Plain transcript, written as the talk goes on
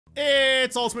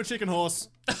It's Ultimate Chicken Horse.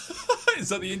 Is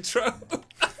that the intro?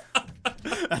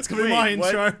 That's gonna be my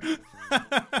intro.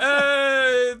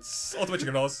 It's Ultimate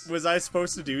Chicken Horse. Was I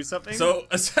supposed to do something? So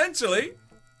essentially,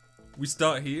 we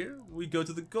start here, we go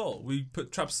to the goal, we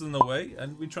put traps in the way,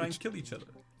 and we try and kill each other.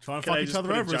 Try and Can fuck I each just other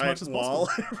put a over as giant much as wall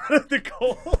possible. in front of the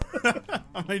goal?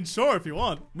 I mean, sure, if you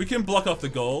want. We can block off the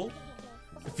goal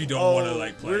if you don't want to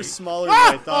like play. We're smaller than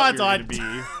I thought I we were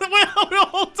died. gonna We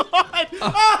all died. be.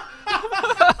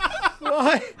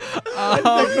 Why? Why did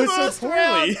that go so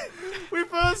poorly?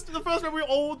 The first round we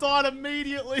all died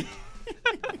immediately.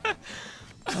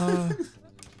 Oh,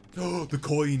 the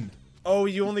coin. Oh,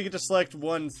 you only get to select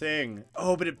one thing.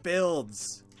 Oh, but it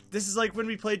builds. This is like when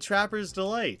we played Trapper's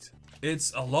Delight.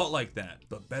 It's a lot like that,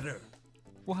 but better.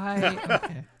 Why?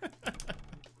 Okay.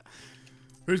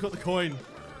 Who's got the coin?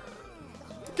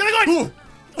 Get a coin! Ooh.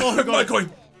 Oh, who got My it?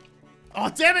 coin. Oh,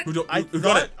 damn it! Who I got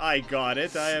thought it? I got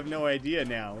it. I have no idea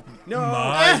now. No.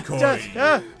 My coin.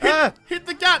 Hit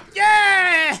the gap!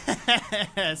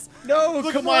 Yes! No,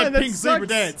 Look come at my on, that pink zebra sucks.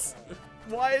 dance.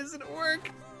 Why doesn't it work?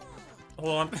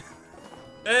 Hold on.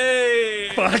 Hey!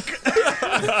 Fuck.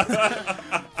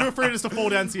 Feel free just to fall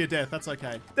down to your death. That's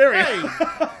okay. There we Hey! go.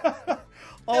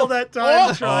 All that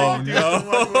time trying to do it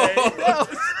one way.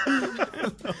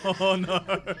 Oh no!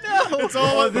 No! It's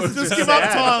all. Just give up,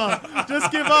 Tyler.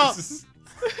 Just give up.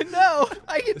 No!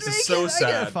 I can This make is so it! sad.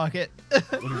 I gotta fuck it.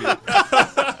 Look at me.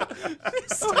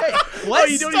 Okay. What? Oh,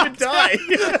 you don't even die.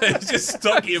 It's just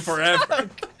stuck here forever.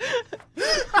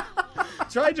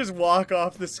 Try and just walk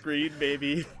off the screen,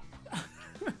 baby.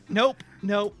 Nope.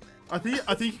 Nope. I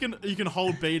think you can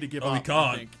hold B to give Oh, up. we I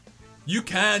can't. think. You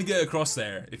can get across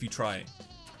there if you try.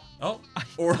 Oh,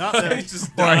 or Not there. I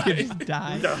just Or I die. could just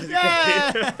die.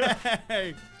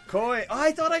 Yay! Coin. Oh,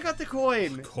 I thought I got the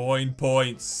coin. Coin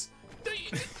points.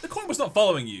 The coin was not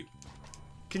following you.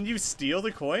 Can you steal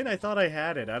the coin? I thought I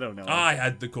had it. I don't know. I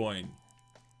had the coin.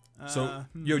 So,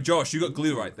 yo, Josh, you got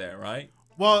glue right there, right?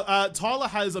 Well, Tyler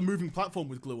has a moving platform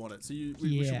with glue on it, so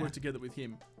we should Yeah. work together with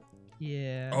him.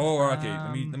 Yeah. Oh, okay.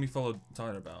 Let me follow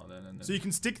Tyler about then. And then. So you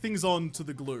can stick things on to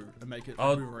the glue and make it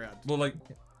I'll- move around. Well, like,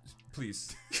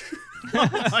 please.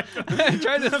 I'm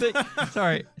trying to think.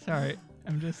 Sorry.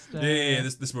 I'm just. Yeah.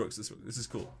 This works. This is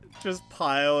cool. Just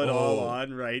pile it all Oh,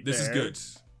 on right This there. is good.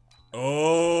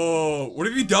 Oh, what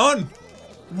have you done?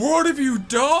 What have you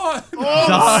done? Oh,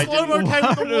 God. the slow-mo came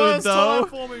at the worst No. time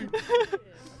for me.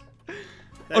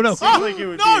 That Oh, no. seems like it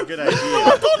would be a good idea.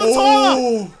 Oh, God, the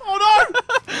Tyler! Oh no!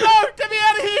 No, get me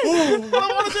out of here! I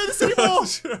don't want to do this anymore!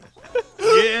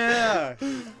 Yeah.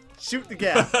 Shoot the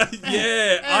gap.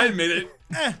 Yeah, I admit it.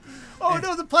 Oh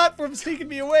no, the platform's taking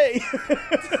me away.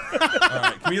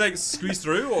 Alright, can we like squeeze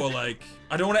through or like...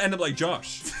 I don't want to end up like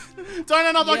Josh. Don't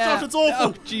end up like Yeah. Josh, it's awful!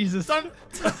 Oh, Jesus. Don't,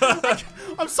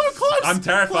 I'm so close! I'm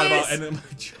terrified about Please. ending up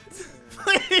like Josh.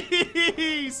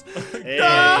 Please! Hey,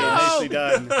 No! nicely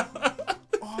done.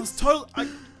 Oh, it's totally...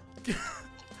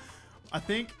 I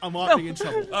think I might No. be in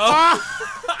trouble.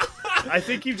 I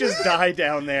think you just die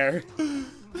down there. No,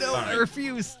 I Alright.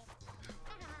 refuse.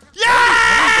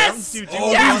 Yes! Dude,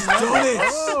 Oh, Yes! he's done it!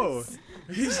 Oh,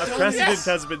 He's a done precedent it!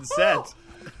 has been set.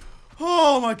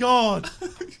 Oh my god!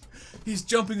 He's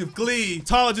jumping with glee.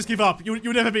 Tyler, just give up.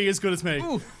 You'll never be as good as me.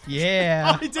 Ooh,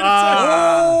 yeah. I did it too!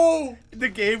 Oh! The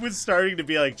game was starting to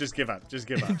be like, just give up, just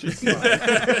give up. Just give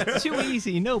up. Too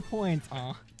easy. No points.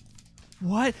 Aw.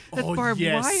 What? That's Oh, barbed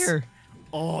yes. wire.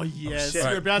 Oh yes, shit.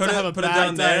 we're about Put to it- have a put it bad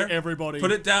down day, there. everybody.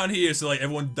 Put it down here so like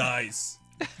everyone dies.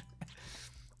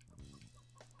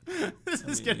 This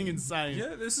is getting insane.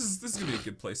 Yeah, this is gonna be a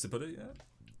good place to put it,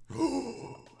 yeah.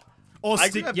 Or I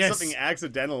stick, grabbed yes. something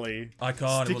accidentally. I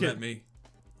can't, it Stick won't it. let me.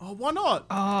 Oh, why not?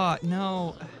 Oh,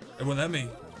 no. It won't let me.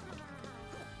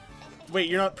 Wait,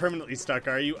 you're not permanently stuck,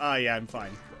 are you? Ah, yeah, I'm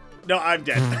fine. No, I'm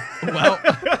dead. Well.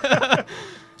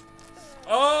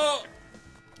 Oh!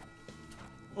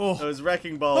 Oh, Those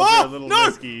wrecking balls are a little no!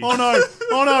 risky. Oh no!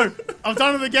 Oh no! I've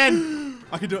done it again.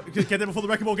 I can do it. Get there before the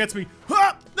wrecking ball gets me.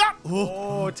 Ah! Ah!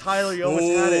 Oh. Oh, Tyler, you almost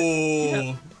had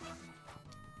it.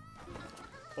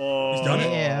 Oh. He's done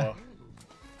it.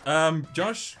 Yeah.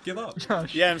 Josh, give up.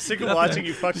 Josh. Yeah, I'm sick of Get up watching there.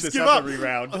 you fuck Just this give up up. every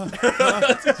round. No,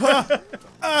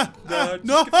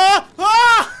 No! Ah!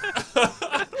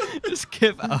 Ah! Just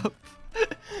give up.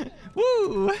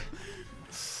 Woo.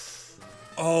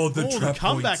 Oh, the Oh, the trap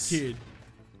comeback points. kid.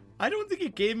 I don't think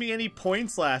it gave me any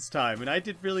points last time, and I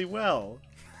did really well.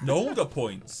 No one got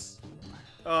points.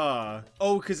 Oh,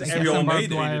 because Guess we everyone all barbed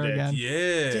made wire it. again.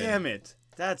 Yeah. Damn it.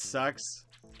 That sucks.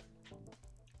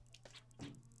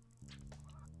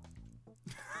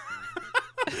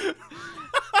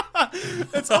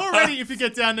 It's already, if you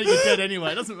get down there, you're dead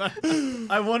anyway. It doesn't matter.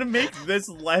 I want to make this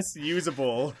less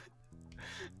usable.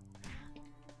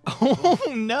 Oh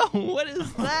no! What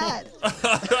is that?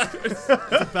 It's a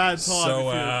bad time.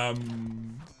 So,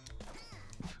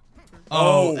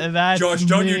 Oh, that's Josh,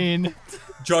 don't mean.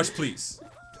 Josh, please.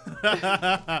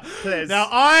 Please. Now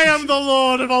I am the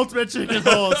Lord of Ultimate Chicken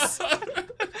Horse.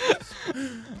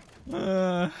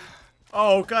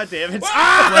 Oh, god damn it.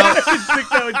 I didn't think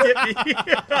that would get me.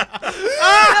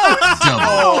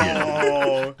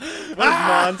 Oh, what a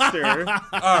monster.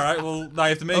 Alright, well, now you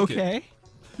have to make it. Okay.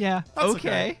 Yeah. That's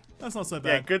okay. That's not so Yeah,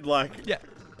 bad. good luck. Yeah.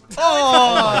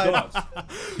 Oh my God.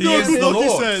 He is the Look, he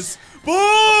Lord. says,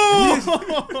 boom!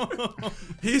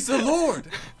 He's the Lord.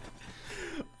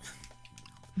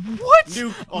 What?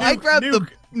 Nuke. I grabbed Nuke.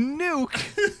 the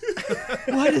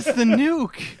nuke. What is the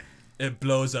nuke? It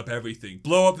blows up everything.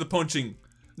 Blow up the punching.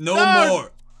 No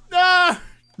more. No!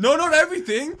 No, not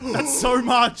everything. That's so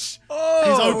much. Oh,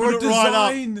 He's opened our it right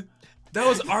up. design. That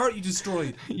was art you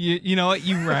destroyed. You know what?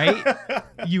 You right.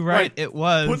 You right. It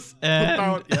was.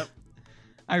 And Yep.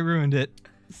 I ruined it.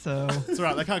 So. It's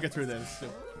alright, they can't get through there.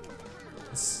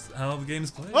 That's how the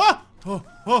game's played. Ah!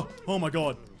 Oh my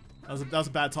god. That was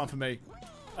a bad time for me.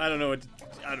 I don't know what to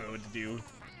do.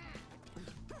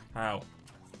 How?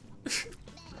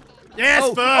 Yes,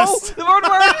 Oh, first! the barbed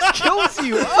wire just kills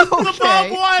you. The barbed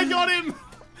Okay. wire got him!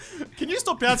 Can you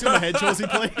stop bouncing on my head, Chelsea,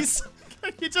 please?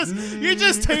 You're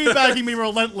just teabagging me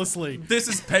relentlessly. This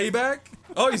is payback?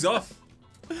 Oh, he's off.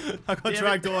 I got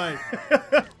dragged away.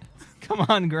 Come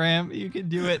on, Graham. You can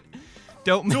do it.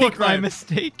 Don't Do it, make my Graham.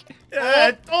 mistake.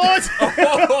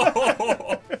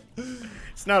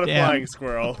 It's not a Damn. flying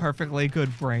squirrel. Perfectly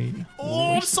good brain.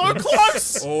 Oh, I'm so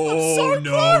close! Oh, so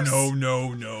no, close.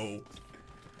 no.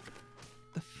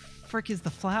 The frick is the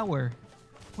flower?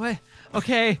 What?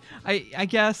 Okay, I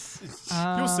guess.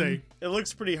 You'll see. It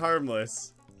looks pretty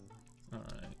harmless.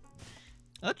 Alright.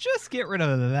 Let's just get rid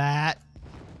of that.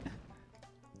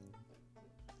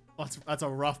 Oh, that's a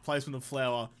rough placement of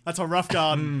flower. That's a rough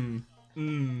garden.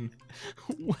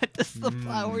 What does the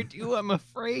flower do? I'm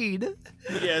afraid.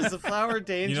 Yeah, is the flower You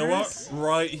dangerous? know what?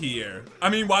 Right here. I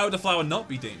mean, why would the flower not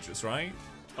be dangerous, right?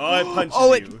 Oh, it punches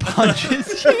Oh, you. it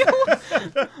punches you.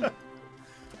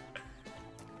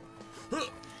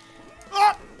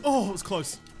 Ah! Oh, it was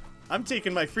close. I'm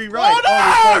taking my free ride. no!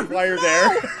 Oh, there's wire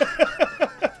there.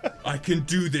 I can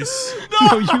do this.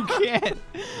 No, you can't.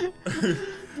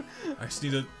 I just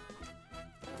need a...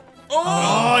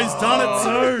 Oh, he's done it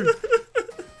too.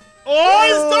 Oh,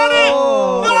 he's done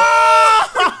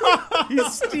it! No! He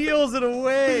steals it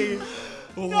away.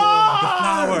 Oh, the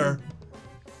flower.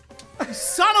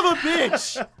 Son of a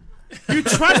bitch! You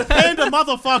trash panda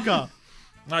motherfucker!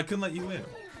 I couldn't let you in.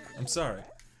 I'm sorry.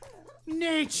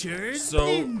 Nature's So-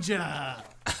 ninja.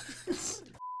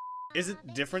 Is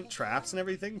it different traps and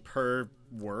everything per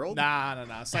world?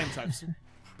 Nah, same traps.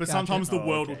 But sometimes the Oh,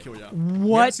 world okay. will kill you. We haven't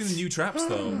What? seen the new traps,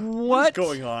 though. What? What's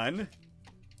going on?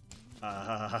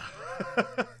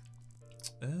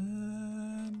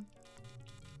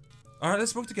 Alright,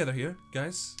 let's work together here,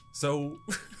 guys. So...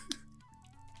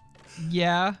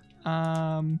 Yeah.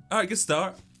 Alright, good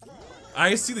start.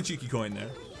 I see the cheeky coin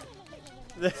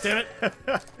there. Damn it.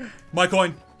 My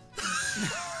coin.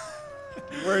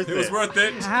 Worth It was it. worth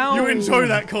it. How? You enjoy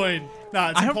that coin.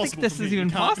 Nah, it's I don't think impossible this for is me. even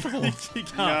You can't. possible. You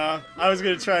can't. Nah, I was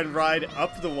gonna try and ride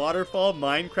up the waterfall,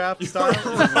 Minecraft style.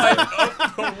 Right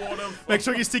up the waterfall. Make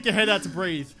sure you stick your head out to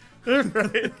breathe.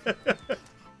 Right.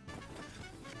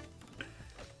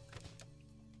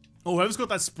 Oh, whoever's got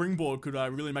that springboard could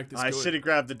really make this I good. should have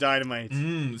grabbed the dynamite.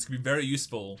 This could be very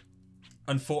useful.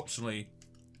 Unfortunately,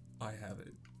 I have it.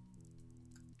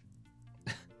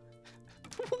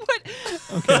 What?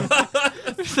 Okay.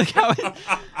 It's like how it,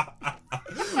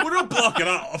 We're gonna block it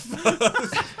off.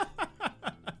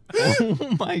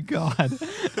 oh my god.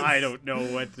 I don't know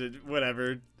what to.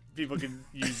 Whatever. People can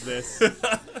use this. Go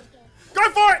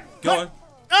for it! Go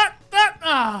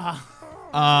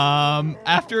on.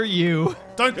 After you.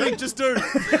 Don't think, just do.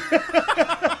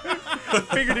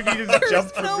 Figured if you just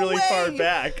jumped from no really far way.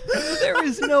 back. There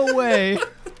is no way.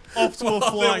 Off to a There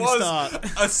flying was start.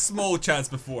 a small chance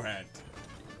beforehand.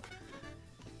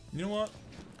 You know what?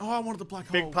 Oh, I wanted the black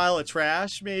hole. Big pile of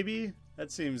trash, maybe?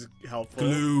 That seems helpful.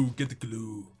 Glue. Get the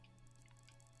glue.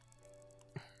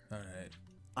 Alright.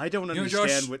 I don't know, understand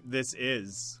Josh- what this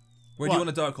is. Where do you What?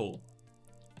 want a dark hole?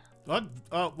 What?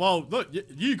 Well, look,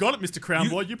 you got it, Mr. Crown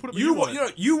Boy. You put it where you, you want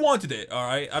it. you wanted it,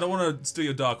 alright? I don't want to steal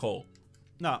your dark hole.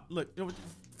 Nah, look,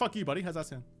 fuck you, buddy. How's that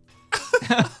sound?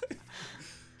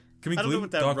 Can we I don't glue know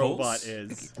what that dark robot holes?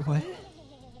 is. What?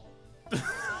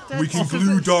 We can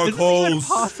glue dark Is this even holes.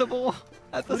 possible?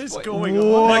 At What this is point. going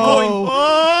Whoa. on? My coin.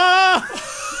 Oh!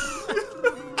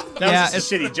 That Yeah, was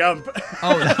just a shitty jump.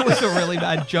 Oh, that was a really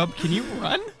bad jump. Can you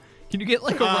run? Can you get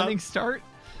like a running start?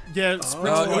 Yeah,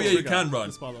 Oh, yeah, you can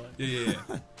run. By the way. Yeah.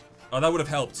 Oh, that would have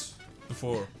helped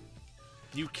before.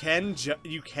 You can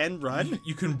run?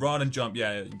 You can run and jump.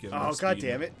 Yeah, you can get more Oh, god speed.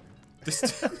 damn it.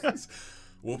 This.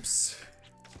 Whoops.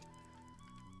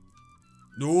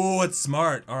 No, it's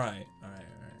smart. All right.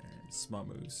 Smart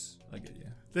moves. I get you.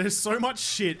 There's so much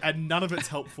shit and none of it's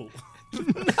helpful.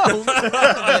 No.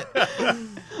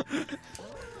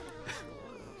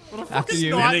 What a After fucking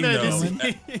you nightmare winning,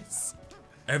 this is.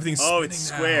 Everything's Oh, it's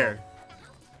spinning square.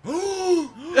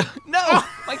 No,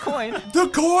 my coin. now. The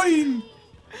coin.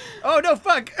 Oh no,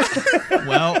 fuck!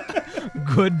 Well,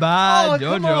 goodbye, Oh,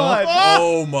 Jojo. come on.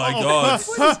 Oh my god.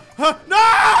 Stuck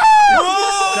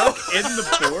in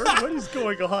the board? What is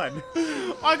going on?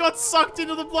 I got sucked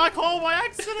into the black hole by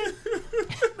accident.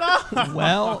 No.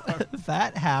 Well,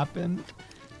 that happened.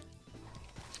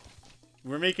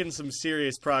 We're making some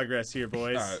serious progress here,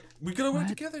 boys. All right, we gotta work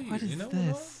together here. What is you know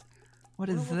this? What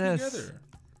We're is working this? together.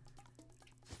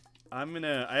 I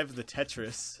have the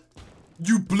Tetris.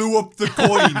 You blew up the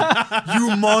coin.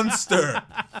 You monster.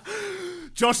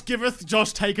 Josh giveth,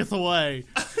 Josh taketh away.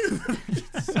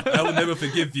 I will never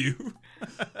forgive you.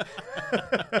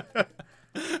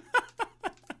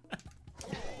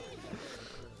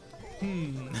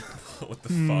 What the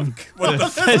fuck? What the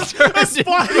fuck? Spiking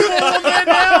all on there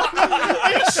now.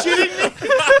 Are you shitting me?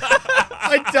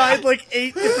 I died like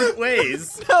 8 different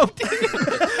ways. No, dang it.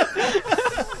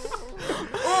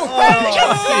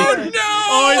 Oh no!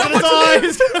 Oh,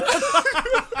 he's gonna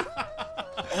die.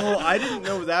 Oh, I didn't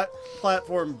know that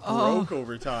platform Oh. broke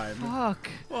over time. Fuck.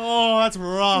 Oh, that's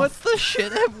rough. What the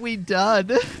shit have we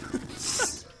done? I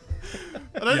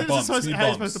don't think bumps, this is need how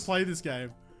you're bumps. supposed to play this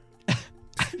game.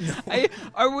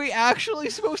 Are we actually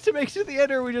supposed to make it to the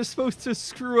end, or are we just supposed to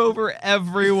screw over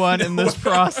everyone in this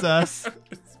process?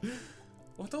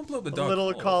 Well, don't blow up the A dark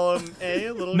little hole. column A,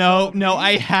 a little No, column no, B.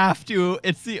 I have to.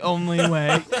 It's the only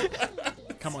way.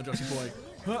 Come on, Joshy boy.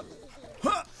 Huh.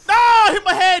 Huh. No, I hit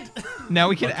my head. Now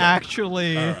we can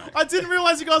actually. All right. I didn't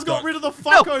realize you guys got Dark. rid of the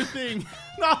fucko thing.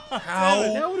 No. How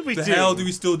Now what do we the do? hell do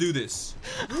we still do this?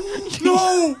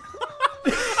 No!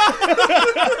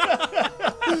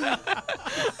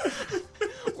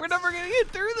 We're never gonna get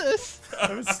through this.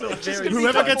 I was still very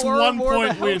Whoever gets More and 1 more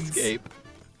of a point wins. hellscape.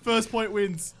 First point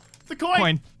wins. The coin.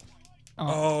 Coin.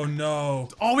 Oh no.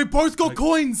 Oh, we both got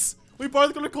coins. We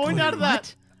both got a coin out of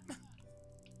that. What?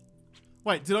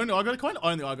 Wait, did only I got a coin?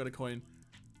 Only I got a coin.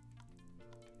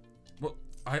 Well,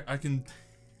 I can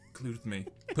include with me.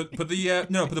 Put the put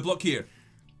the block here.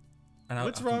 And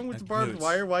What's wrong with the barbed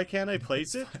wire? Why can't I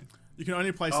place it? You can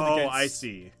only place it Oh, against. I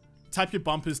see. Tap your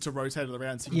bumpers to rotate it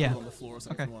around so you can Yeah. put it on the floor or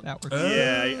something. Okay, if you want. that works.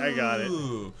 Yeah, I got it.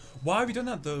 Ooh. Why have you done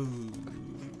that though?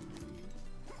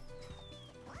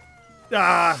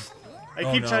 Ah! I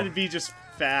Oh, keep no. trying to be just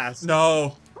fast.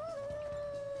 No.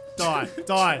 Die,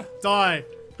 die, die.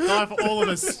 Die for all of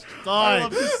us. I Die.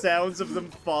 love the sounds of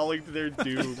them falling to their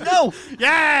doom. No!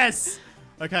 Yes!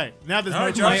 Okay, now there's no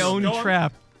Alright, choice. My Josh, own go on.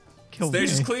 trap killed Stage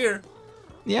me. is clear.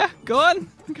 Yeah, go on.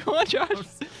 Go on, Josh.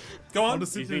 Go on. I'll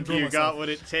just Do you sit here and think draw you got myself. what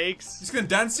it takes? Just gonna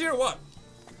dance here or what?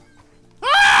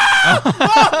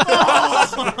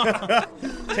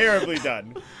 Terribly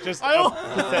done. Just I a al-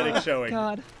 pathetic showing.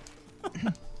 God.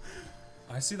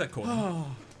 I see that coin.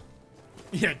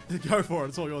 Yeah, go for it.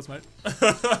 It's all yours, mate.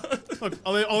 Look,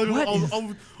 I'll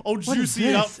What is juicy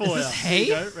it up this? for Is you. this Here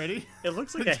you hay? go, ready? It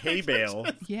looks like a hay bale.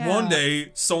 Yeah. One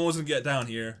day, someone's gonna get down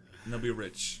here and they'll be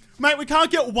rich. Mate, we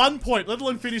can't get 1 point, let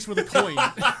alone finish with a coin.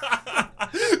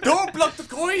 Don't block the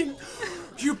coin!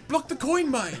 You blocked the coin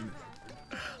mine!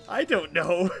 I don't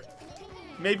know.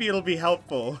 Maybe it'll be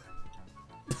helpful.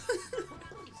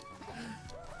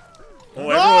 Oh,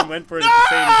 everyone went for it at the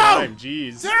same time.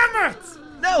 Jeez. Damn it!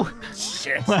 No!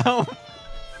 Shit. Well,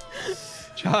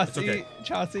 Chauncey, okay.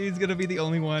 Chauncey is gonna be the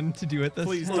only one to do it this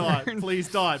Please turn. die, please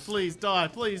die, please die,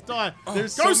 please die.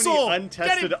 There's Go, so Saul! many Get him!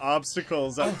 untested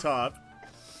obstacles up top.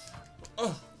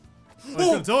 Oh, he's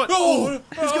gonna do it. Oh,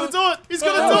 He's gonna do it. He's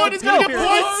gonna do it. He's gonna get no.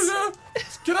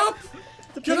 points. Get up!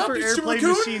 The Get up, paper you airplane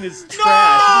stupid machine is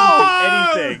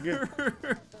trash. It doesn't do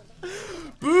anything.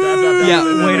 Dab, Yeah,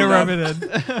 dab, way to dab, rub it in.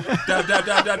 dab, dab,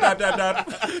 dab, dab, dab, dab, dab.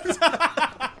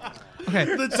 Okay,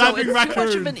 The so dabbing it's too much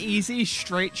raccoon. of an easy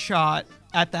straight shot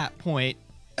at that point.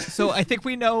 So I think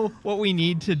we know what we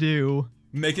need to do.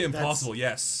 Make it impossible,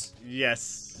 yes.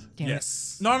 Yes. Damn it.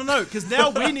 Yes. No, because now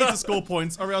we need to score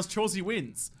points or else Chauncey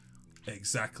wins.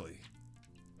 Exactly.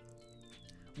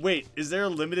 Wait, is there a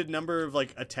limited number of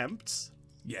like attempts?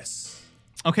 Yes.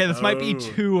 Okay, this might be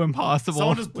too impossible.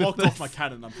 Someone just with blocked off this. my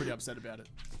cannon. I'm pretty upset about it.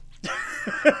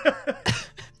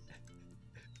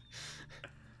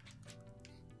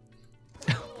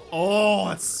 Oh,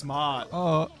 that's smart.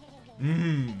 Oh,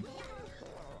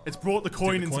 It's brought the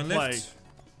coin into play. lift?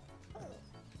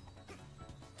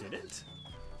 Did it?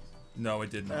 No, it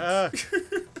did not.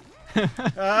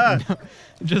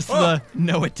 just the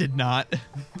no, it did not.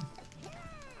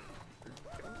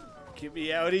 Get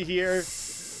me out of here.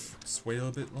 Sway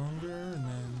a bit longer and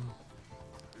then.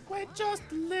 Wait just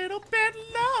a little bit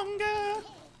longer.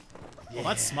 Well,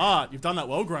 that's smart. You've done that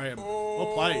well, Graham.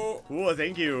 Well played. Oh,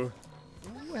 thank you.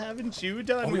 Ooh, haven't you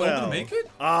done Are we well? all gonna make it?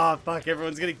 Ah, fuck,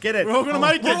 everyone's gonna get it. We're all gonna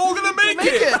make We're it. all gonna make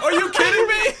it! Are you kidding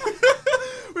me?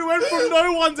 We went from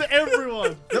no one to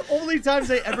everyone. The only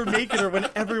times I ever make it are when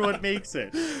everyone makes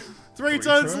it. Three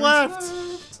turns left.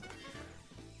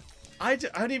 I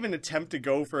don't even attempt to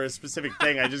go for a specific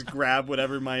thing. I just grab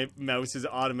whatever my mouse is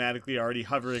automatically already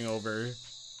hovering over.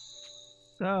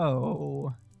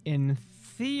 So, in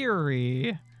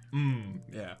theory,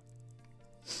 Yeah.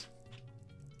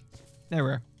 there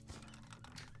we are.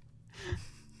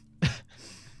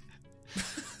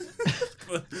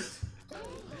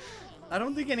 I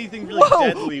don't think anything really Whoa!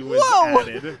 deadly was Whoa!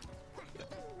 added.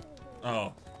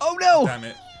 Oh. Oh no! Damn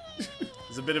it.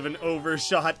 There's a bit of an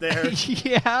overshot there.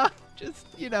 Yeah, just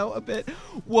a bit.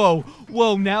 Whoa,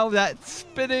 whoa! Now that's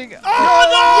spinning.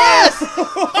 Oh, Yes!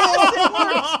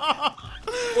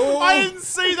 I didn't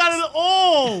see that at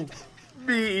all.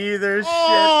 Me either.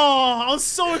 Oh, I was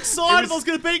so excited. was- I was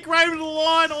going to beat Graham to the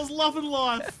line. I was loving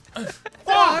life. Shit.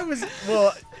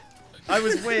 I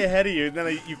was way ahead of you, and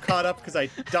then you caught up because I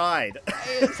died.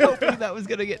 I was hoping that was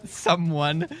gonna get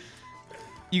someone.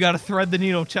 You gotta thread the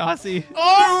needle, Chauncey.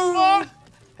 Oh,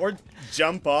 Or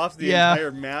jump off the Yeah.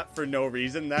 entire map for no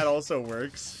reason. That also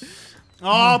works.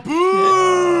 oh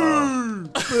boo!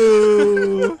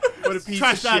 Boo! What a piece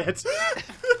Trash of that.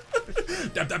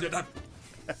 shit. Dab, dab, dab, dab.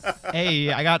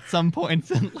 Hey, I got some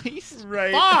points at least.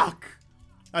 Right. Fuck!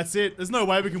 That's it. There's no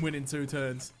way we can win in 2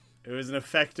 turns. It was an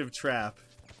effective trap.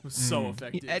 It was so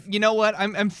effective. You know what?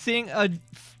 I'm seeing a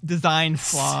design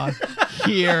flaw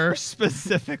here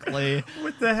specifically.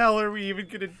 What the hell are we even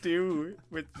gonna do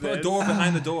with Put this? a door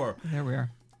behind the door. There we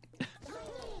are.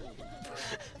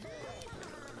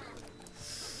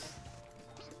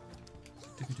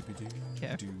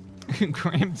 Okay.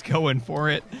 Graham's going for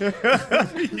it.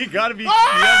 You gotta be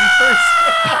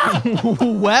first.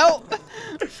 Well,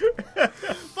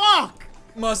 Fuck!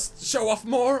 Must show off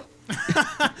more.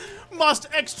 Must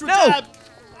extra No. tab.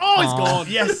 Oh, he's Aw. gone.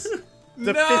 Yes.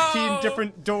 The No. 15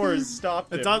 different doors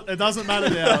stopped him. It doesn't matter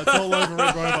now. It's all over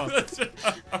Red Rover.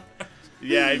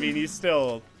 Yeah, I mean, he's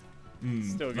still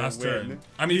gonna Last win. turn.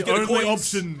 I mean, you The get the only coins.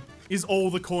 option is all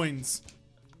the coins.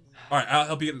 All right, I'll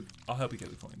help you. I'll help you get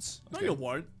the coins. No, Okay. you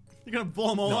won't. You're gonna blow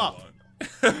them all No, I up. won't.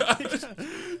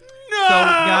 No! so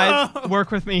guys,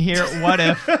 work with me here. What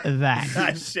if that?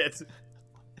 Ah, shit.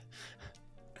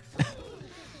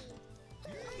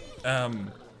 No!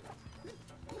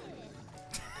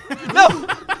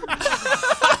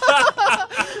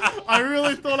 I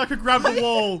really thought I could grab the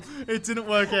wall. It didn't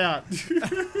work out.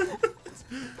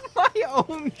 My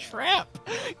own trap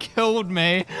killed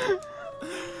me.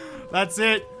 That's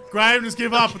it. Graham, just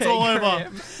give up. It's all over.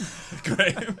 Graham.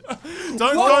 Graham.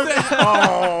 Don't What go. the hell?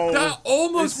 Oh, That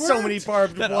almost there's so worked. many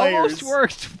barbed That wires. almost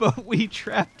worked, but we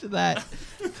trapped that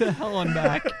to hell and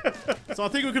back. So I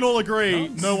think we can all agree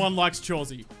no one likes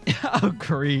Chauncey.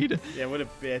 Agreed. Yeah, what a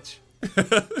bitch.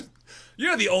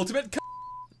 You're the ultimate.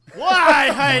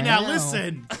 Why? Hey, now Wow.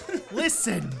 listen.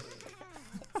 Listen.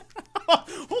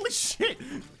 Holy shit.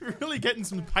 You're really getting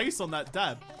some pace on that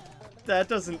dab. That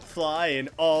doesn't fly in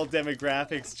all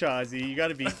demographics, Chauzy. You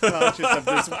gotta be conscious of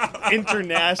this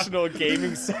international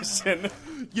gaming session.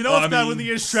 You know it's bad when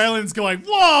the Australians going,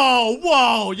 whoa,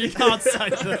 whoa, you can't say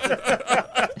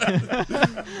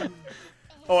that.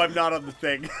 Oh, I'm not on the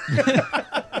thing.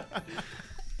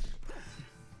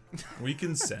 We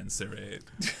can censor it.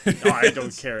 No, I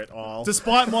don't care at all.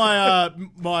 Despite my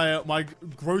my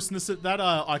grossness at that,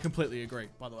 I completely agree,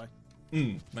 by the way.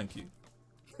 Thank you.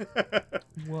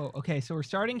 Whoa, okay, so we're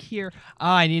starting here.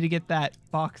 Ah, I need to get that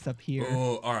box up here.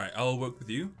 Oh, all right. I'll work with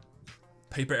you.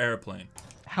 Paper airplane.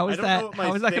 How is I don't know that? what my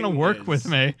How is that going to thing work is. with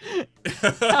me?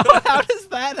 how does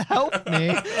that help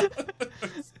me?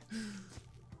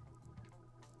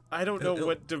 I don't know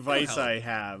what device help. I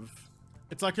have.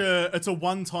 It's like it's a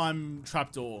one-time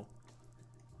trapdoor.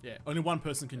 Yeah, only one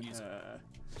person can use it.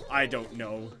 I don't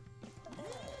know.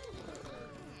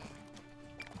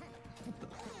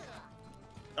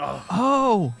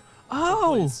 Oh,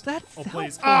 please. that's Oh,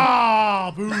 please. helpful.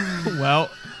 Ah, boom. Well,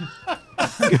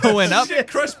 Going up. Get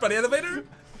crushed by the elevator.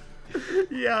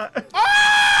 Yeah.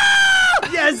 Ah!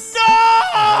 Yes! No!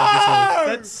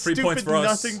 That 3 points stupid for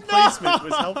us. nothing placement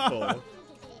was helpful.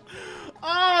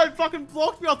 Oh, it fucking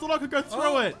blocked me. I thought I could go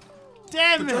through it.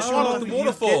 Damn it. Joshua unlocked the You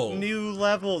waterfall. get new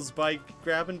levels by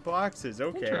grabbing boxes.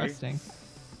 Okay. Interesting.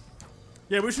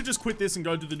 Yeah, we should just quit this and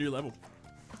go to the new level.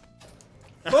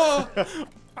 Oh,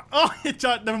 Oh,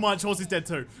 never mind. Chauncey's dead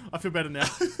too. I feel better now.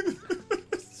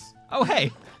 Oh,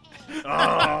 hey.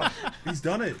 Oh, he's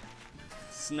done it.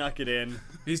 snuck it in.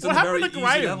 He's What done a very happened to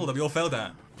easy Graham? level that we all failed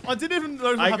at. I didn't even know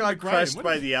what I happened to got Graham. crushed What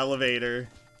by did- the elevator.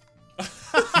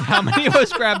 How many of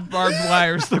us grabbed barbed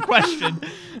wire is the question.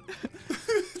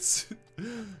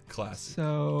 Classic.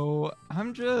 So,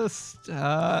 I'm just,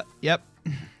 yep.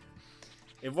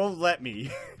 It won't let me.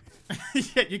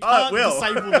 Yeah, you Oh, it can't will.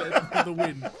 disable the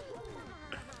win.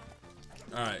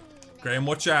 All right, Graham,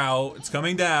 watch out! It's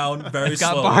coming down very I've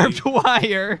got slowly. barbed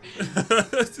wire.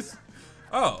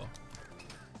 Oh.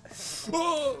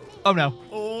 Oh. Oh, no.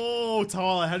 Oh,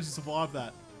 Tyler, how did you survive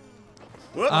that?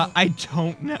 Whoop. I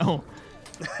don't know.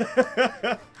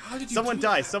 How did you Someone do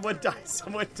die, someone die,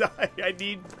 someone die. I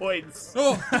need points.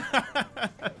 Oh.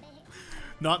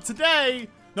 Not today.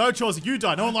 No, Chauncey, you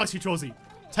die. No one likes you, Chauncey.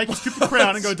 Take your stupid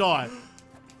crown and go die.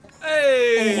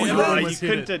 Hey. Oh, You you almost hit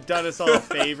couldn't it. have done us all a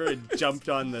favor and jumped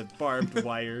on the barbed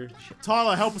wire.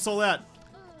 Tyler, help us all out.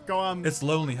 Go, It's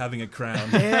lonely having a crown.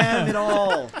 Damn it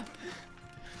all.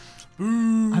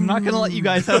 I'm not gonna let you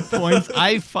guys have points.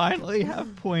 I finally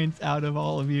have points out of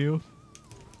all of you.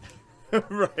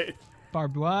 Right.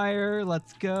 Barbed wire,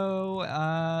 let's go.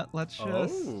 Let's just...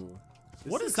 Oh.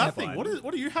 What This is that fun. thing?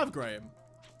 What do you have, Graham?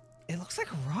 It looks like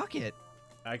a rocket.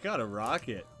 I got a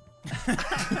rocket.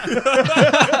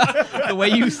 The way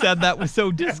you said that was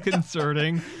so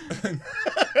disconcerting.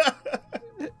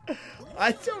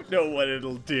 I don't know what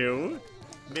it'll do.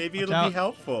 Maybe it'll out. be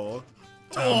helpful.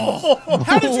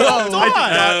 How did you not I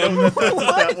die? did not know that's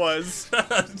what that was.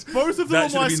 Both of them That on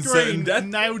should my have been certain screen death.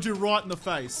 nailed you right in the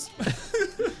face.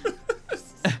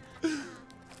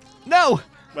 No!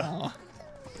 Oh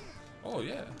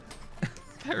yeah.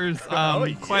 There's Oh,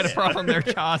 quite a yeah. problem there,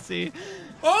 Chauncey.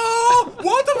 Oh!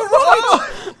 What the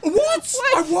right? What?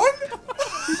 I won?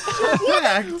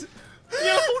 Fact.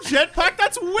 Yeah, full jetpack.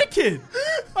 That's wicked.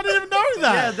 I didn't even know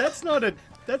Yeah, that. that's not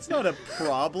a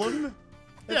problem.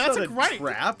 Yeah, that's not a great-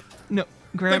 trap. No,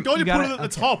 Graham, Thank God you you gotta... put it at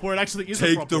the top where it actually is a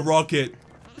Take the problem. rocket,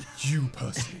 you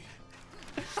pussy.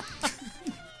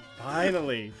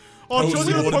 Finally. Oh, Post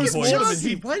Chauncey got mortem post points. mortem.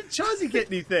 Chauncey, why did Chauncey get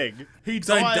anything? He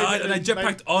So I died, died and I made-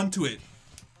 jetpacked onto it.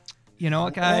 You know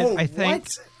what, guys? Oh,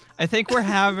 I think we're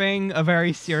having a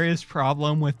very serious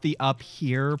problem with the up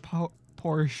here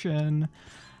portion.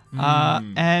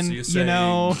 And so you're you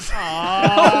know,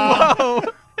 Ah, whoa,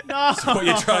 no. What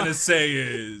you're trying to say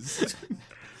is,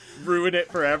 Ruin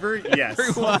it forever? Yes.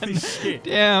 everyone, shit.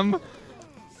 damn.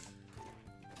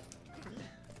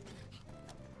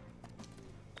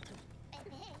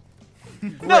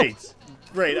 Great.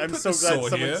 Great. I'm so the glad saw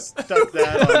someone here. stuck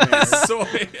that on there.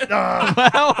 sorry.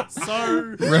 Wow,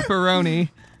 So, ripperoni.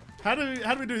 how do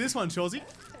we do this one, Chauncey?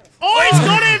 Oh, he's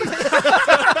got him!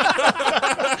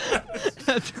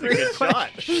 That's a great Good shot.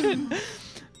 question.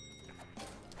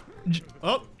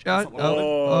 Oh,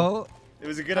 Oh, It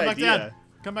was a good come back idea. down.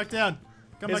 Come back down.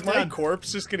 Come Is back my down.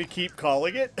 corpse just gonna keep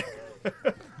calling it?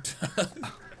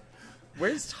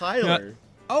 Where's Tyler?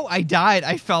 oh, I died.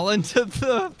 I fell into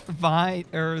the vine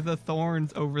or the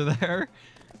thorns over there,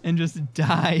 and just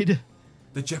died.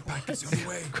 The jetpack is the only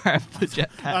way. Grab the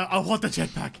jetpack. I want the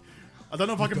jetpack. I don't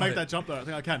know if I can got make it. that jump though. I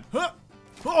think I can. Huh.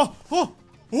 Oh, oh.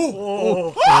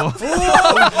 Oh, Oh,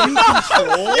 you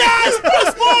control? Yes!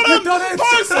 Postmortem! you done it!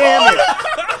 Damn it!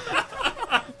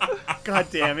 God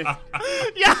damn it!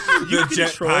 Yeah! You The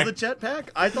control jetpack. the jetpack?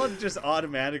 I thought it just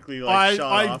automatically like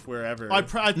shot I- off wherever. I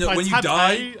No, when when you tapped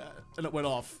die- A, and it went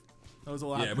off. That was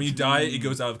all. Yeah, when you die, it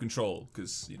goes out of control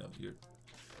because you know you're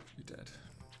dead.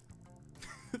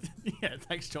 Yeah,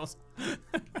 thanks, Joss.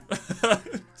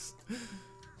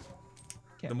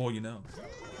 The more you know.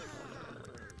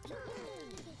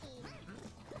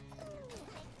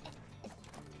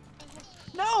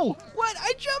 No! What?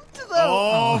 I jumped to the.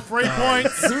 Oh, 3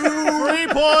 points. 3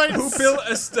 points. Who built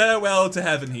a stairwell to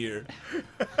heaven here?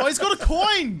 Oh, he's got a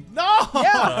coin. No.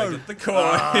 I get the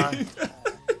coin.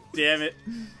 Damn it!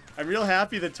 I'm real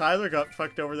happy that Tyler got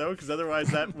fucked over though, because otherwise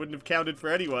that wouldn't have counted for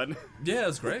anyone. Yeah,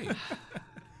 that's great.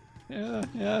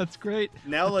 Yeah, it's great.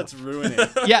 Now let's ruin it.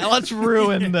 Yeah, let's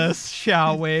ruin this,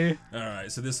 shall we? All right,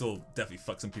 so this will definitely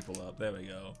fuck some people up. There we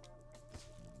go.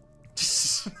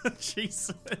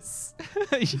 Jesus.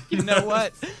 You know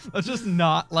what? Let's just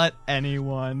not let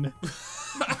anyone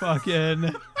Fucking.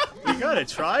 You gotta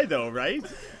try though, right?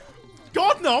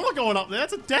 God, no, I'm not going up there.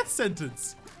 That's a death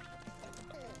sentence.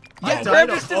 Yeah, died I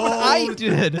understood of- what I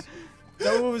did.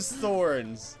 Those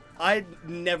thorns. I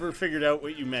never figured out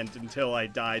what you meant until I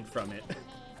died from it.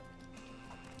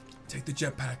 Take the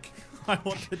jetpack. I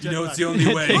want the jetpack. You know it's the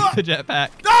only way. Take the jetpack.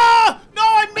 Ah! No,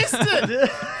 I missed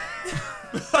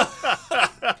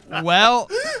it! Well,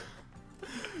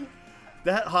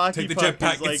 That hockey Take the puck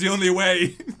jetpack. is like It's the only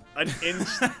way. an inch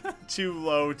too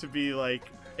low to be like.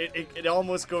 It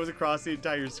almost goes across the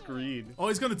entire screen. Oh,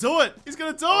 he's gonna do it! He's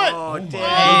gonna do it! Oh, hey, damn.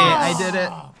 I did it.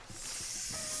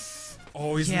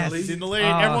 Oh, he's Yes. in the He's in lead. the lead.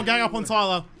 Everyone gang up on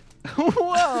Tyler.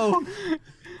 Whoa.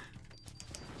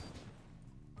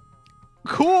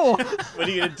 Cool. What are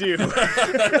you gonna do?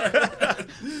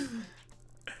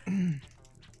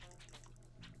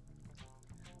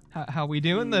 How we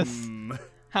doing this? Hmm.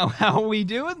 How we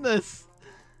doing this?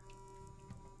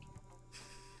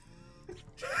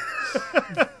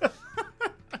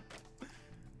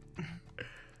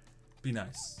 Be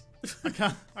nice.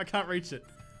 I can't reach it.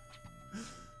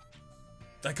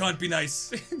 I can't be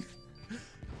nice.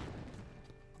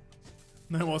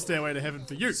 No more Stairway to Heaven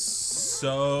for you.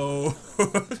 So,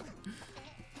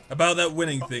 about that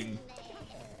winning thing.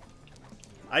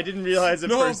 I didn't realize at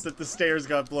No. first that the stairs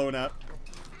got blown up.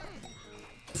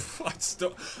 I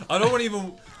don't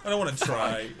want to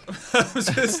try. I'm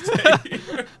just stay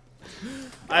here.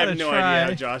 I have Gotta no try. idea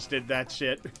how Josh did that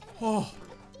shit. Oh,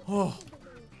 oh.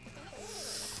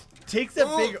 Take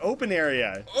that big open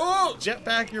area. Oh!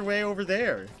 Jetpack your way over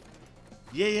there.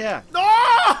 Yeah. No!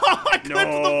 I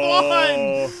clipped No. the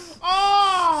vine!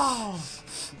 Oh!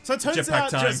 So it turns Jetpack out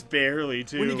time. Just barely,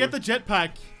 too. when you get the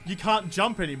jetpack, you can't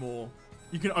jump anymore.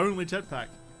 You can only jetpack.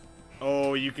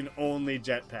 Oh, you can only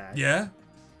jetpack. Yeah?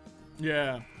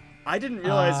 Yeah. I didn't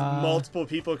realize multiple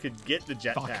people could get the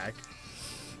jetpack.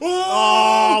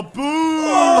 Oh, boo!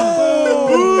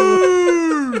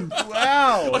 Boo!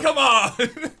 Wow. Oh, come on!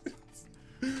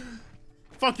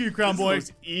 Fuck you, Crown This is the Boy.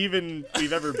 most even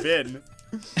we've ever been.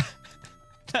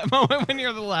 That moment when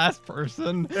you're the last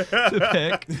person to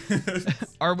pick.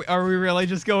 Are we really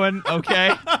just going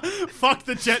okay? Fuck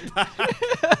the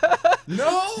jetpack.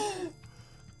 No!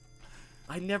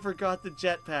 I never got the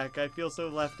jetpack. I feel so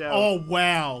left out. Oh,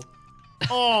 wow.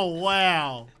 Oh,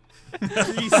 wow.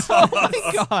 Oh my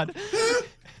god.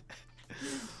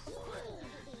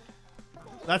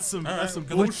 That's some good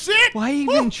bullshit. Why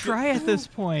even try at this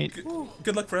point?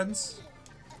 Good luck, friends.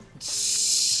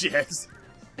 Shit.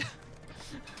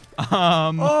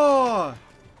 Ugh,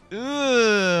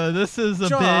 Oh, this is a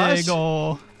Josh. big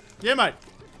ol'. Yeah, mate.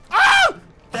 Ah!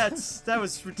 that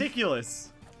was ridiculous.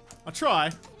 I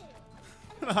try.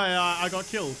 I got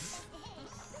killed.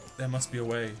 There must be a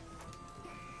way.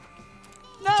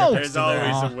 No! There's still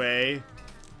there. always Aw. a way.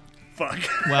 Fuck.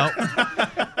 Well,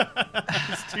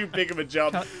 It's too big of a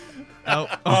jump. oh.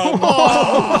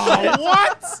 Oh,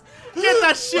 what? Get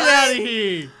that shit out of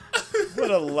here.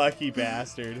 What a lucky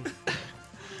bastard.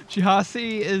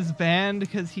 Chihasi is banned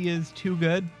because he is too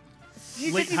good.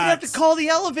 You Link didn't even have to hacks. call the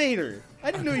elevator.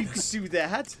 I didn't know you could do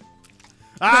that.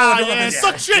 Ah, no, yeah, yeah,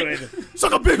 suck shit. good.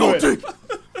 Suck a big old dick.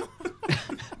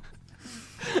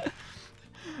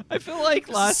 I feel like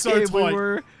last So game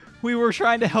tight. we were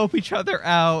trying to help each other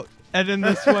out, and in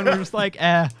this one we're just like,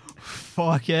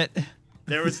 fuck it.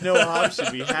 There was no option.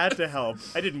 We had to help.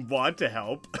 I didn't want to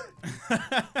help.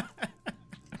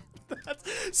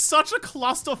 That's such a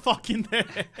clusterfuck in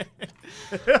there.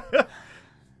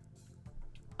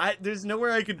 There's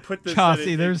nowhere I could put this.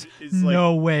 Chauncey, there's it's like,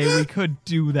 no way we could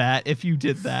do that if you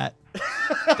did that.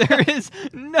 There is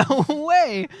no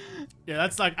way. Yeah,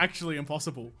 that's like actually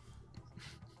impossible.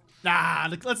 Nah,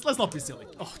 look, let's not be silly.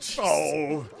 Oh, jeez.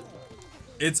 Oh.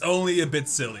 It's only a bit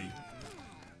silly.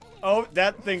 Oh,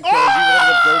 that thing tells you where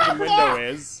the broken window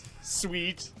is.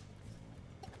 Sweet.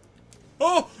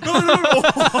 Oh! No, no, no,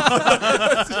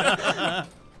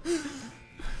 no.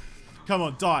 Come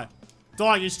on, die.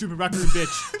 Die, you stupid raccoon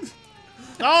bitch.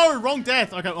 No, wrong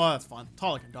death. Okay, oh, that's fine.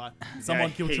 Tyler can die. Someone I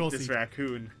killed hate Chauncey. this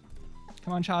raccoon.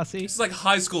 Come on, Chauncey. This is like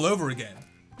high school over again.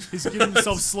 He's giving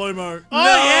himself slow-mo. Oh, No!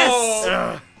 yes!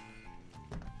 Ugh.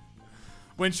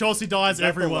 When Chauncey dies, Is that the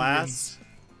everyone last? wins.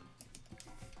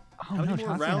 Oh, How no, many more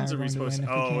Chauncey and I rounds are we going to supposed win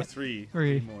to? if we Oh, can't. three.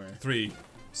 Three. more. 3.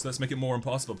 So let's make it more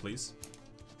impossible, please.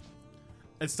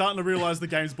 It's starting to realize the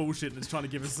game's bullshit and it's trying to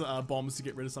give us bombs to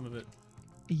get rid of some of it.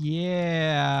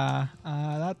 Yeah.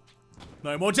 That.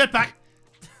 No more jetpack.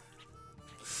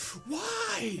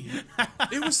 Why?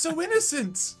 It was so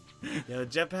innocent. Yeah, the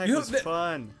jetpack You know, was that-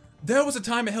 fun. There was a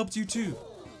time it helped you too.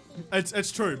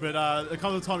 It's true, but a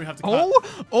couple of times you have to cut.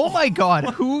 Oh my God!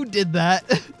 Who did that?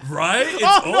 Right? It's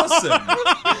awesome.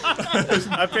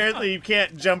 Apparently, you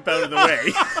can't jump out of the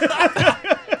way.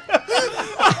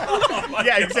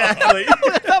 Yeah, exactly.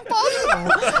 That's not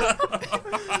possible.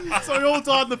 So we all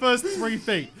died in the first 3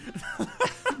 feet.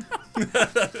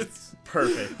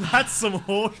 Perfect. That's some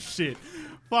horse shit.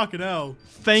 Fucking hell.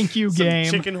 Thank you, Some game.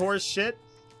 chicken horse shit.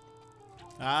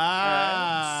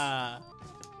 Ah.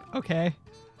 Okay.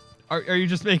 Are you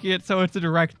just making it so it's a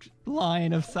direct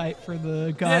line of sight for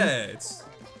the gun? Yeah, it's...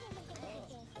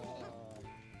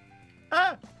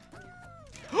 Ah.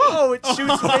 Oh, it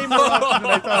shoots way more often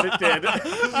than I thought it did.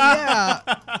 Yeah.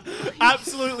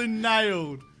 Absolutely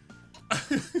nailed.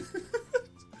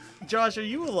 Josh, are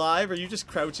you alive? Are you just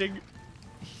crouching?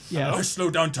 Yes. Oh, slow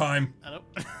down time. Hello?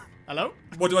 Hello?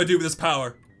 What do I do with this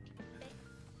power?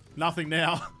 Nothing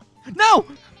now. No!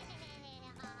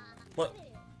 What?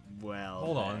 Well,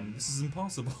 Hold on, this is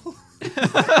impossible.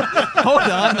 Hold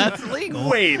on, that's legal.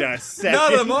 Wait a second. Now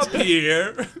that I'm up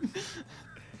here.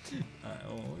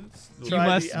 You Try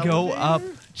must the go up,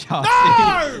 elevator? Chelsea.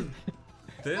 No!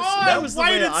 This Oh, That was the way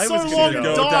waited I so was long gonna to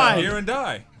go. go down die. here and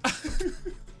die.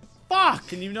 Fuck!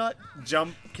 Can you not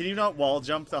jump? Can you not wall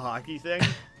jump the hockey thing?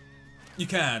 You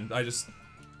can. I was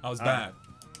bad.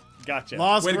 Gotcha.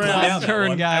 Last Way to calm round. down Last that turn,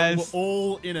 one. guys. We're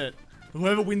all in it.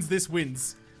 Whoever wins this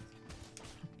wins.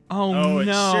 Oh, Oh,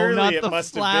 no, surely not it the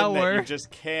must have been that flower. you just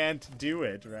can't do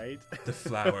it, right? The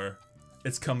flower.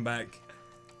 It's come back.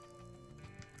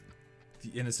 The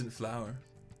innocent flower.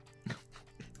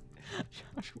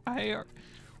 Josh, why are...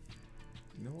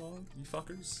 You know what, you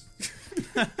fuckers?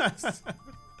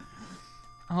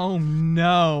 Oh,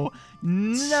 no.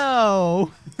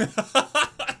 No!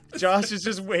 Josh is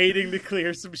just waiting to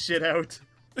clear some shit out.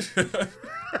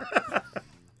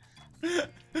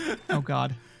 Oh,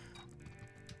 God.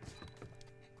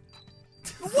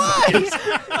 Why?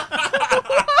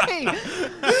 Why?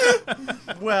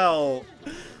 Well,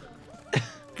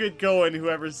 good going,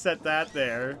 whoever set that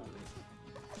there.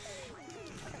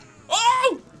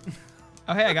 Oh!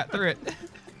 Oh, hey, I got through it.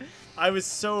 I was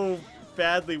so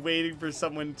badly waiting for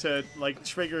someone to, like,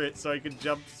 trigger it so I could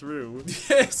jump through.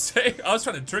 Yes, hey, I was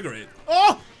trying to trigger it.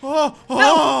 Oh! Oh!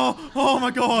 Oh! Oh my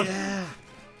god! Yeah.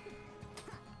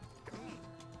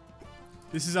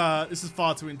 This is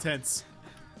far too intense.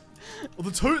 Well,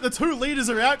 the two leaders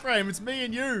are out, Graham. It's me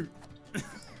and you.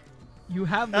 You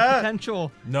have the Ah.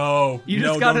 potential. No. You no,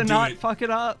 just gotta don't do not it. fuck it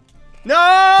up.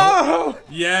 No!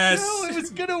 Yes. No, it was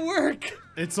gonna work.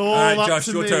 It's all Alright, up Josh,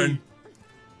 to your me. turn.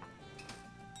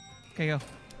 Okay, go.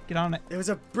 Get on it. It was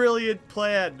a brilliant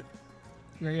plan,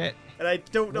 You're it. and I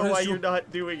don't know What is why your- you're not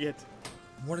doing it.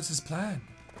 What is his plan?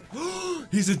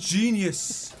 He's a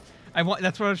genius.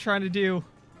 That's what I was trying to do.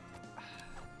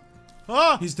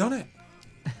 Ah! He's done it.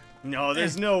 No,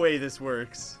 there's no way this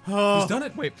works. Ah! He's done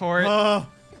it. Wait for it. Ah!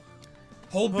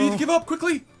 Hold B to give up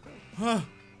quickly. Ah!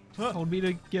 Told me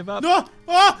to give up. No!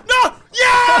 Ah! No!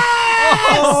 Yes!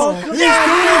 Oh, He's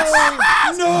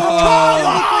done it. No.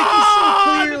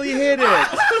 Clearly hit it.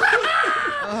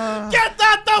 Get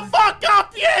that the fuck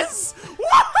up! Yes!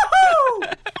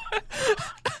 Woohoo!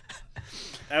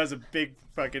 That was a big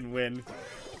fucking win.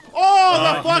 Oh, the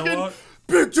You know fucking what?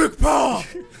 big dick power!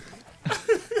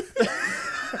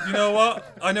 You know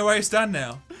what? I know where I stand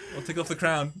now. I'll take off the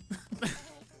crown.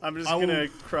 I'm just I will- gonna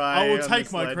cry. I will on take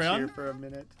this my ledge crown. here for a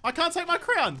minute. I can't take my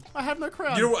crown. I have no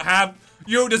crown. You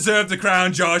don't deserve the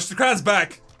crown, Josh. The crown's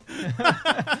back. Do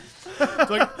I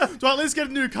at least get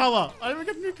a new color? I don't even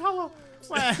get a new color.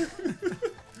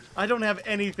 I don't have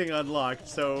anything unlocked,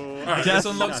 so Alright, Death- let's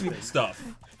unlock some nothing. stuff.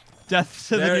 Death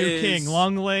to There the new is- king.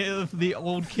 Long live the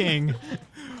old king.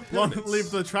 Long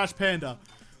live the trash panda.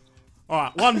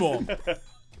 Alright, one more.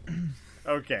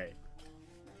 Okay.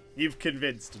 You've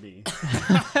convinced me.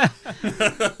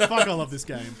 Fuck, I love this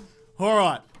game.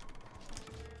 Alright.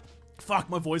 Fuck,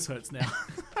 my voice hurts now.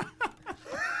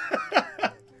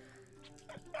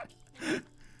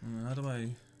 How do I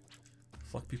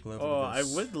fuck people over? Oh, with I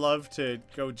this? would love to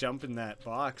go jump in that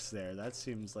box there. That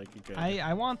seems like a good.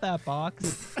 I want that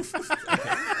box.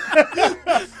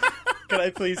 Can I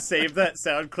please save that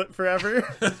sound clip forever?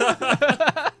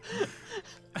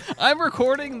 I'm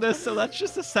recording this, so that's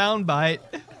just a sound bite.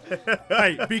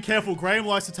 Hey, be careful. Graham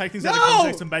likes to take things out of No!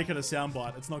 context and make it a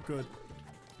soundbite. It's not good.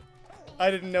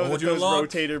 I didn't know What that would you those unlock?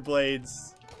 rotator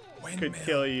blades could Windmill.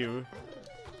 kill you.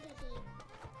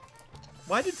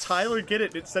 Why did Tyler get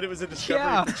it? It said it was a discovery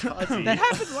Yeah, of Chauncey. that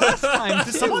happened last time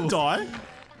too. Did someone die?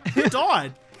 Who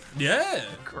died? Yeah.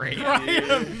 Great.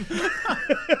 Graham.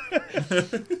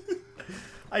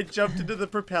 I jumped into the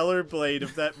propeller blade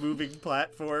of that moving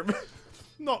platform.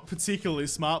 not particularly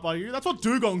smart by you. That's what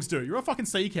dugongs do. You're a fucking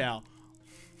sea cow.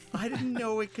 I didn't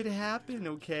know it could happen,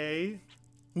 okay?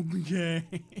 Okay.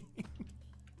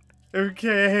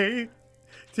 Okay.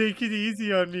 Take it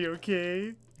easy on me,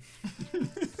 okay?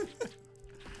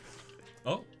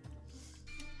 Oh.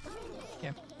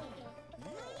 Yeah.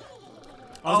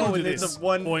 I was gonna Oh, do and it's this. a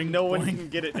one. Boing, no one boing. can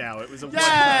get it now. It was a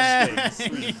one-touch thing.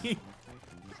 Sweet. Yay!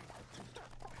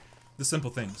 The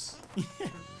simple things.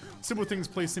 Simple things,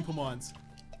 please, simple minds.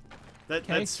 That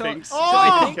Okay, Sphinx. so Oh! I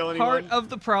doesn't think kill part anyone. of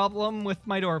the problem with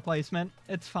my door placement,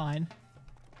 it's fine.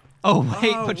 Oh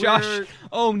wait, Oh, but Josh. we're-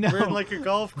 Oh no. We're in like a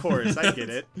golf course. I get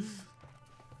it.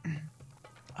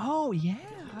 Oh yeah.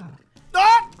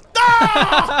 Ah!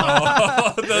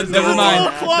 Ah! Oh, the Never door.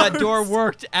 mind. closed. That door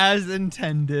worked as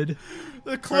intended.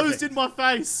 They're closed Perfect. in my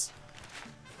face.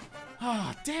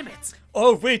 Ah, damn it.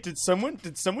 Oh wait, did someone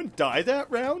die that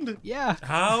round? Yeah.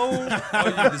 How are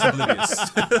you this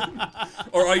oblivious?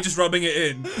 Or are you just rubbing it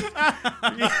in?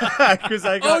 Yeah, because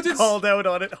I got did- called out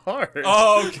on it hard.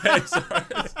 Oh, okay, sorry.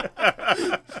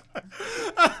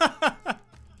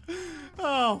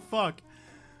 Oh, fuck.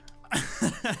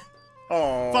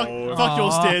 Oh, Fuck your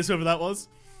Aw. stairs, whoever that was.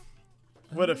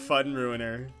 what a fun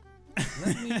ruiner.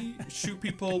 Let me shoot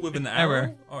people with an Error.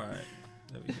 arrow. All right,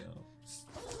 there we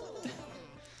go.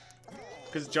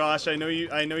 Because Josh, I know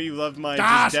you love my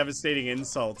Josh! just devastating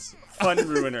insults. Fun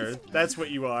ruiner. That's what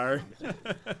you are.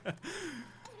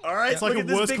 All right, It's like look a at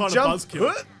this worse big kind of jump.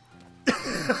 buzzkill.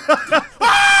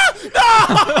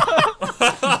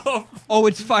 Oh,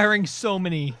 it's firing so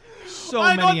many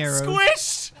I got arrows.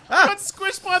 squished! I got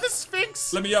squished by the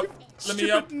Sphinx! Let me up. Let me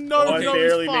up. Stupid no, Oh, I no,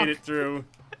 barely fuck. made it through.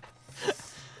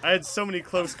 I had so many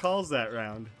close calls that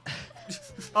round.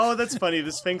 Oh, that's funny.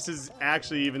 The Sphinx is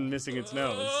actually even missing its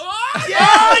nose.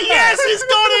 Oh, yes, he's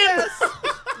got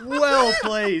him! Well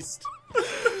placed.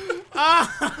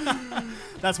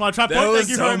 That's my trap There point, was thank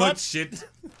you so very much much. shit.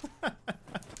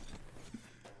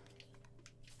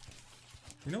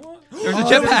 You know what? There's a Oh,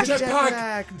 jetpack. there's a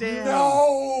jetpack. Damn.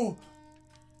 No.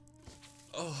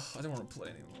 Oh, I don't want to play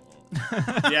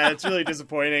anymore. Yeah, it's really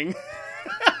disappointing.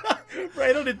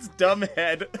 Right on its dumb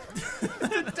head.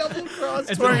 Double cross.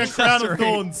 It's Wearing a an crown of accessory.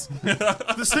 thorns.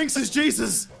 The Sphinx is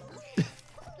Jesus.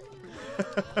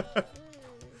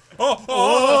 Oh,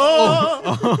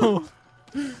 Oh,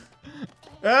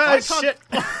 Ah, can't- shit.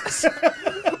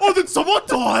 oh, did someone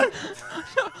die?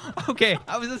 Okay,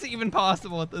 how is this even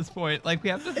possible at this point? Like, we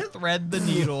have to thread the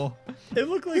needle. It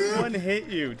looked like one hit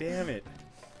you. Damn it.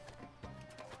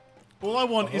 All I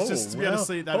want is just to be able to well.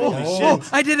 see that. Holy image. shit. Oh,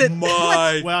 I did it!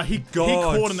 my Wow, he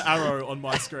God. caught an arrow on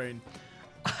my screen.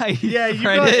 I Yeah, you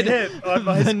got threaded hit on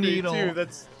my the screen needle. too.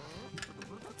 That's.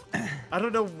 I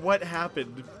don't know what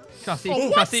happened. Chauncey, Oh,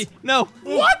 what? Chauncey, no!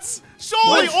 What?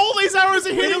 Surely What? all these arrows are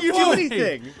They hitting don't you. do Johnny.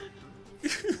 anything.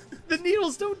 The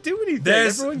needles don't do anything.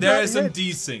 There's Everyone there got is some hit.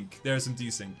 desync. There's some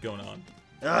desync going on.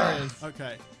 Ah,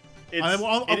 Okay. it's, I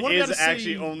wanna be it able is to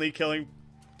actually see- only killing.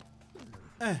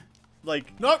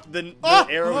 Like No. the Oh,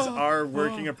 arrows oh, are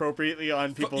working appropriately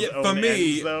on people's yeah, own for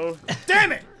me- ends, though.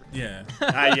 Damn it! Yeah.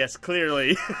 Ah, yes,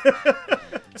 clearly.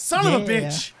 Son of a Yeah.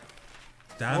 bitch.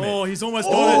 Damn Oh, it. he's almost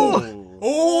got it.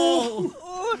 Oh.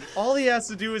 All he has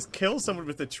to do is kill someone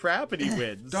with a trap and he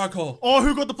wins. Dark hole. Oh,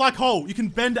 who got the black hole? You can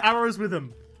bend arrows with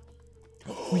him.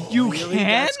 You Really? can?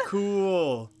 That's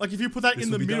cool. Like if you put that This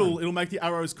in the will be middle, done. it'll make the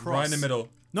arrows cross. Right in the middle.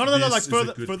 No, like This is a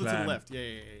further good to the plan. left. Yeah.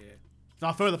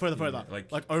 No, further.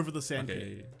 like- Like over the sand Okay.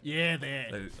 pit. Yeah, there.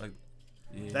 Like,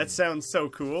 yeah. That sounds so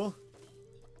cool.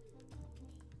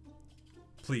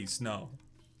 Please, no.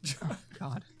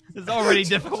 God. It's already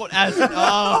difficult as.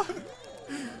 Oh.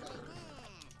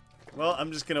 Well,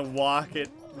 I'm just gonna walk it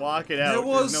out. There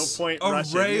was There's no point a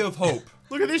rushing. ray of hope.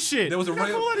 Look at this shit. There was a Look how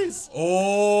ray cool of- that is.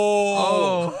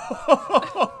 Oh.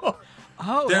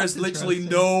 Oh, There's that's literally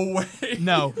interesting. no way.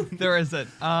 No, there isn't.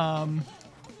 I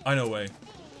know way.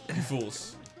 You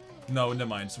fools. No, never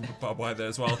mind. Some barbed wire there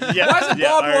as well. Yeah, Why is there yeah,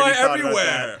 barbed I already wire thought about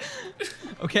everywhere?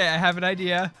 Okay, I have an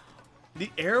idea.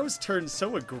 The arrows turn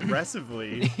so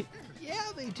aggressively. Yeah,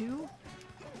 they do.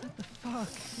 What the fuck?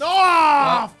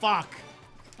 Oh, fuck.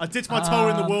 I ditched my toe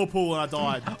in the Um, whirlpool and I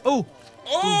died. Oh,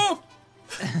 Oh!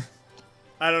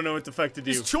 I don't know what the fuck to do.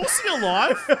 Is Chauncey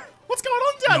alive? What's going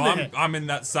on down No, there? I'm in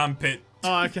that sand pit.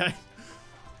 Oh, okay.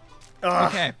 Ugh.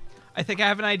 okay. I think I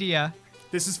have an idea.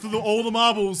 This is for all the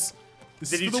marbles. This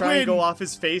Did is you for the try win. and go off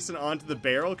his face and onto the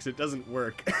barrel? Because it doesn't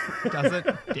work. Does it?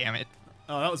 Damn it.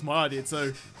 Oh, that was my idea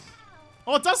too.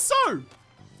 Oh, it does so.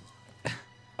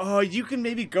 Oh, you can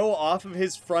maybe go off of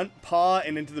his front paw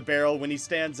and into the barrel when he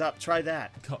stands up. Try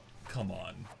that. come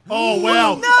on. Oh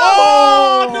wow! No!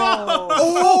 Oh no!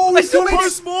 Oh, He's done it!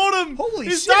 Post-mortem! Holy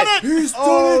He's shit! done it! He's done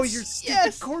Oh, it! your stupid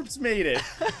Yes. corpse made it.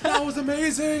 That was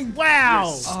amazing! Wow!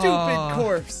 Stupid Oh,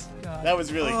 corpse. God. That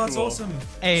was really Oh, cool. that's awesome.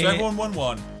 Hey. So everyone won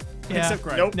one. Yeah. Except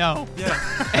Greg. Nope. No. Yeah.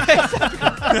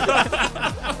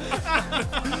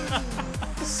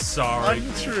 Sorry.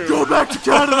 Untrue. Go back to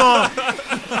Canada!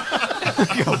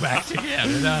 Go back to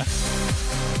Canada.